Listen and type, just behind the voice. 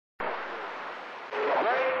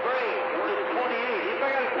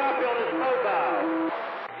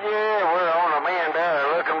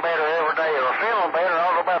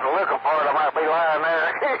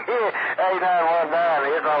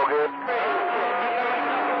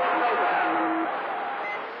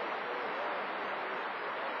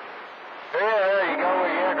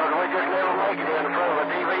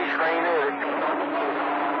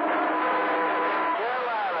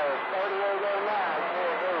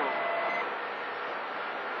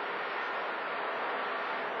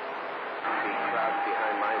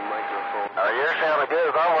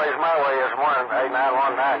Hey,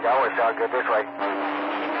 919, you always sound good this way.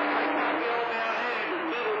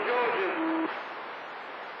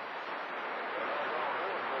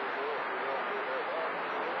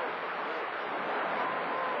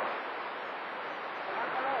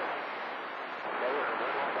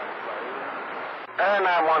 Hey,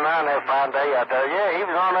 919, had a fine day out there. Yeah, he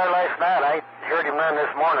was on there last night. I ain't heard him none this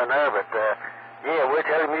morning there, but, yeah, we'll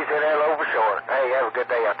tell him you said hello for sure. Hey, have a good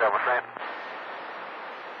day out there, my friend.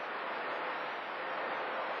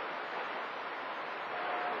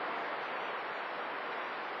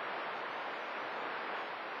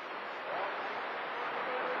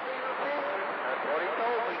 That's what he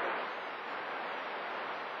told me.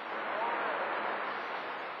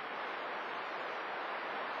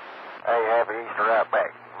 Hey, happy Easter right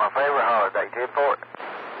back. My favorite holiday, 10-4.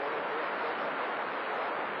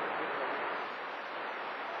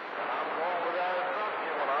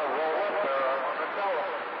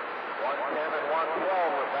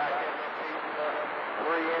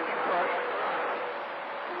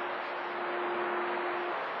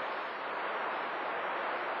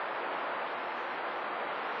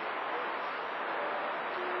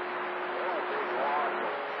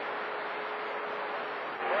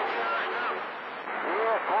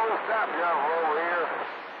 StumpJumper over here.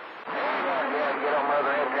 Yeah, get on the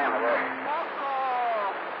other antenna there.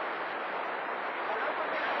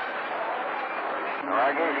 Well, I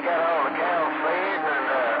guess you got all the cows fed and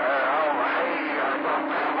all the hay.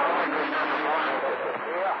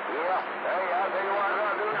 Yeah. Hey, I'll tell you what I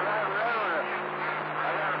gotta do is have another. I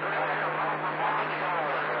gotta do that.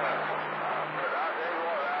 But I'll tell you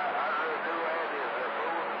what, I really do have this.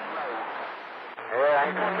 Snow. Yeah,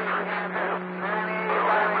 ain't that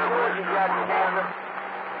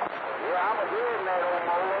yeah, I'm a doing that on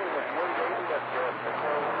my way, but we didn't get to it.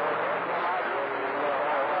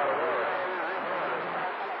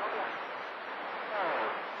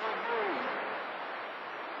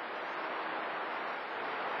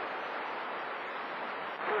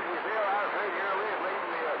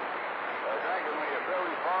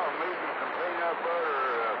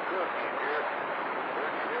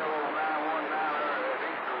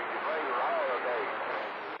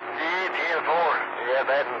 Yeah,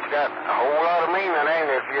 that one's got a whole lot of meaning, ain't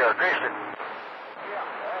it, if you're a Christian?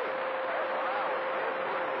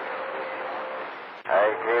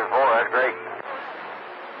 Hey, 10-4, that's great.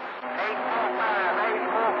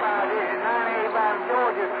 845, this is 985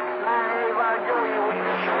 Georgia. 985 Georgia, we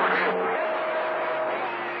just short here.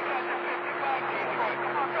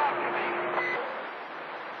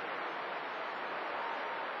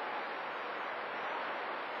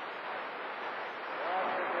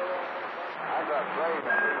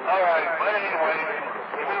 All right.